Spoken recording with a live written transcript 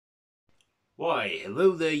Why,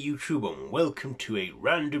 hello there YouTube and welcome to a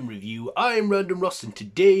random review. I am Random Ross and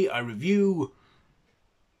today I review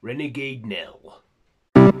Renegade Nell.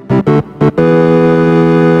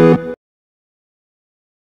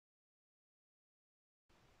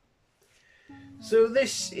 So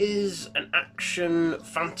this is an action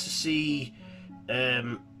fantasy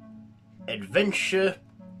adventure,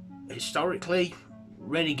 historically.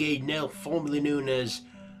 Renegade Nell, formerly known as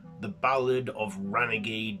The Ballad of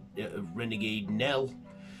Renegade Nell.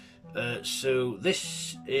 So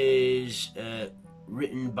this is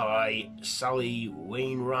written by Sally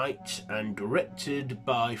Wainwright and directed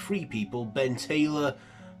by three people: Ben Taylor,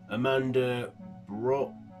 Amanda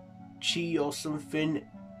Brocchi or something,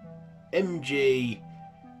 MJ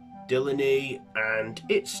Delaney, and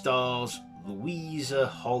it stars Louisa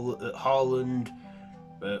Harland,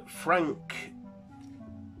 Frank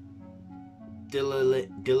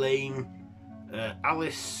Delane,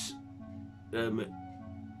 Alice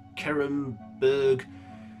Kerenberg,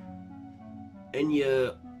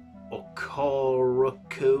 Enya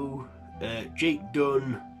Okoroko, Jake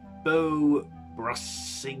Dunn, Bo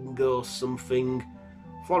Brassinger or something,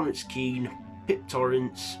 Florence Keane, Pip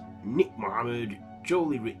Torrance, Nick Mohammed,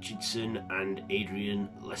 Jolie Richardson, and Adrian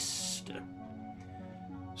Lester.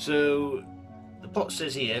 So the plot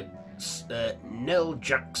says here, Nell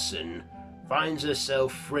Jackson finds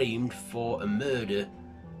herself framed for a murder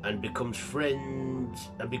and becomes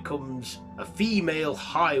a female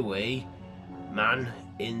highwayman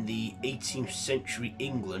in the 18th century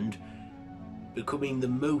England, becoming the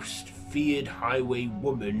most feared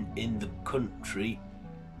highwaywoman in the country.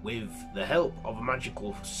 With the help of a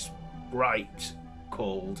magical sprite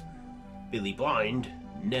called Billy Blind,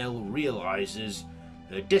 Nell realizes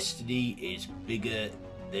her destiny is bigger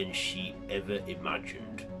than she ever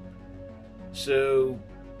imagined. So,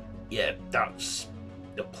 yeah, that's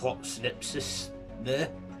the plot synopsis there.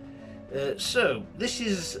 So, this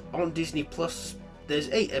is on Disney Plus. There's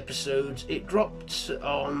 8 episodes. It dropped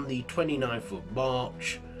on the 29th of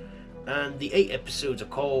March, and the 8 episodes are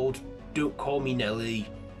called Don't Call Me Nelly,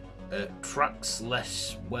 Tracks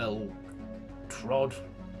Less Well Trod,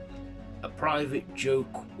 A Private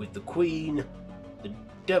Joke with the Queen, The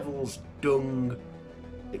Devil's Dung,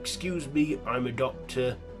 Excuse Me, I'm a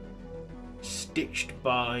Doctor, Stitched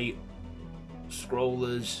by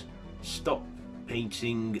Scrollers, Stop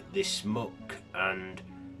Painting This Muck, and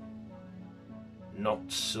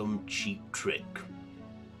Not Some Cheap Trick.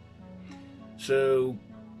 So,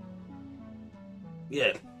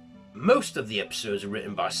 yeah, most of the episodes are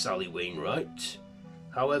written by Sally Wainwright.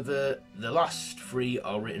 However, the last 3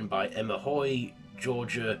 are written by Emma Hoy,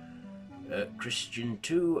 Georgia Christian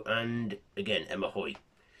too, and again Emma Hoy.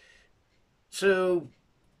 So,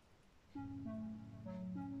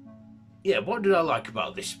 yeah, what did I like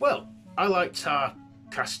about this? Well, I liked our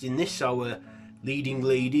casting this. Our leading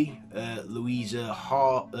lady, Louisa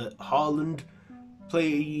Harland,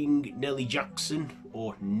 playing Nell Jackson,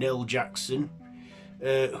 or Nell Jackson,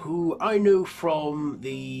 who I know from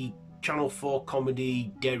the Channel 4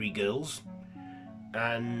 comedy Dairy Girls,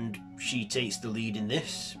 and she takes the lead in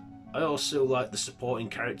this. I also like the supporting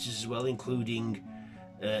characters as well, including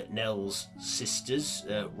Nell's sisters,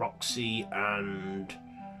 Roxy and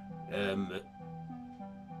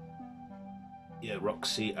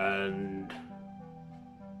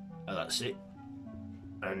that's it,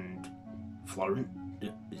 and Florence,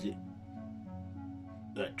 is it?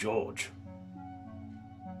 George.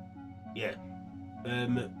 Yeah.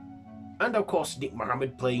 And of course Nick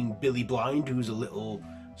Mohammed playing Billy Blind, who's a little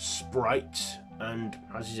sprite and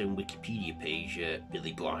has his own Wikipedia page,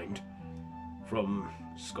 Billy Blind, from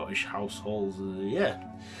Scottish households. Yeah.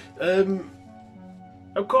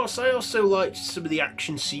 Of course, I also liked some of the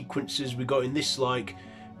action sequences we got in this, like,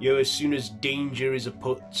 you know, as soon as danger is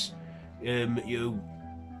afoot, you know,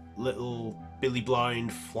 little Billy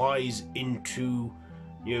Blind flies into,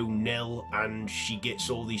 you know, Nell, and she gets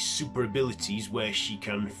all these super abilities where she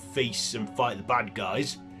can face and fight the bad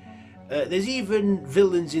guys. There's even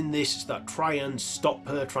villains in this that try and stop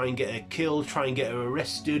her, try and get her killed, try and get her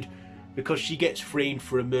arrested, because she gets framed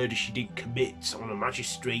for a murder she didn't commit on a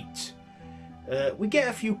magistrate. We get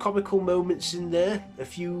a few comical moments in there, a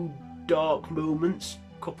few dark moments,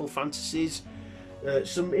 couple fantasies,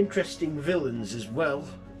 some interesting villains as well,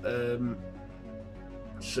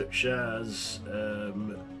 such as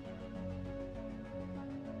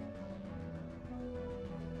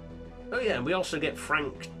oh yeah, and we also get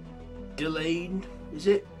Frank Delane, is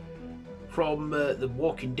it? From the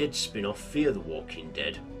Walking Dead spin-off, Fear the Walking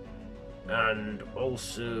Dead. And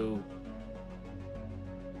also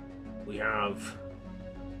we have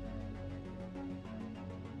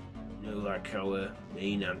You know, like our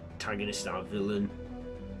main antagonist, our villain.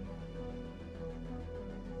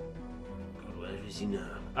 God, where is he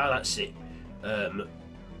now? Ah, that's it.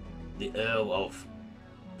 The Earl of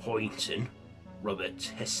Poynton,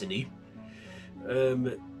 Robert Hessany.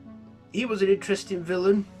 He was an interesting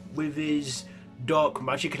villain with his dark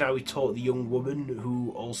magic and how he taught the young woman,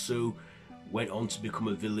 who also went on to become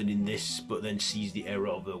a villain in this, but then sees the error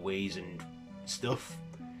of her ways and stuff.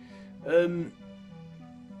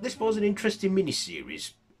 This was an interesting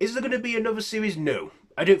mini-series. Is there going to be another series? No,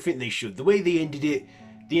 I don't think they should. The way they ended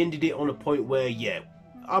it on a point where, yeah,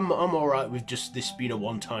 I'm alright with just this being a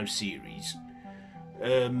one-time series.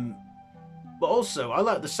 But also, I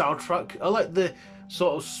like the soundtrack. I like the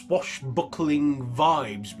sort of swashbuckling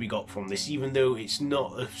vibes we got from this, even though it's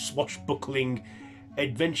not a swashbuckling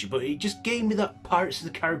adventure, but it just gave me that Pirates of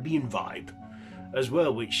the Caribbean vibe as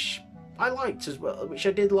well, which I liked as well, which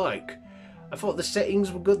I did like. I thought the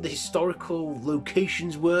settings were good, the historical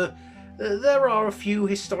locations were. There are a few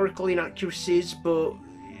historical inaccuracies, but,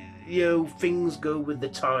 you know, things go with the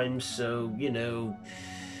times, so, you know,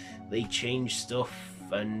 they change stuff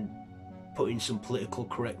and put in some political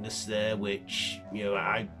correctness there, which, you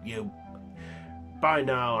know, by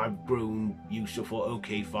now I've grown used to. Thought,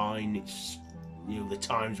 okay, fine, it's, you know, the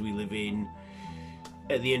times we live in.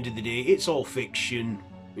 At the end of the day, it's all fiction,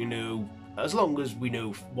 you know. As long as we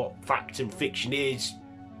know what fact and fiction is,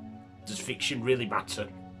 does fiction really matter?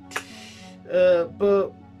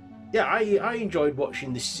 But yeah, I enjoyed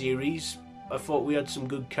watching this series. I thought we had some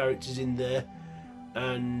good characters in there,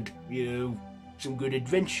 and, you know, some good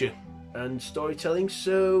adventure and storytelling.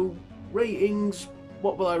 So, ratings,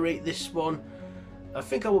 what will I rate this one? I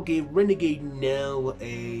think I will give Renegade Nell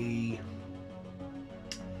I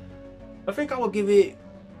think I will give it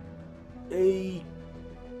a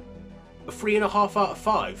 3.5 out of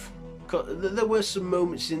 5. There were some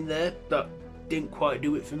moments in there that didn't quite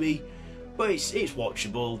do it for me, but it's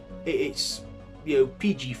watchable. It's, you know,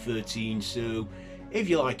 PG-13, so if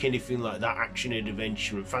you like anything like that, action and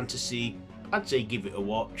adventure and fantasy, I'd say give it a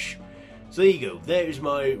watch. So there you go, there is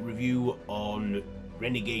my review on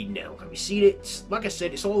Renegade Nell. Have you seen it? Like I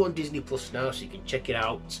said, it's all on Disney Plus now, so you can check it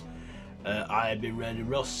out. I have been Random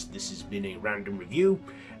Ross. This has been a random review,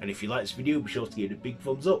 and if you like this video, be sure to give it a big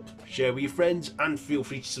thumbs up, share with your friends, and feel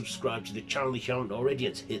free to subscribe to the channel if you haven't already,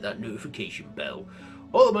 and to hit that notification bell.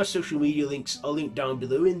 All of my social media links are linked down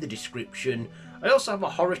below in the description. I also have a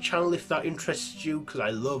horror channel if that interests you, because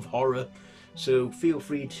I love horror, so feel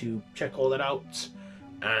free to check all that out.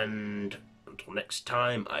 And until next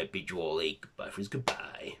time, I bid you all a goodbye, friends,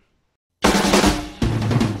 goodbye.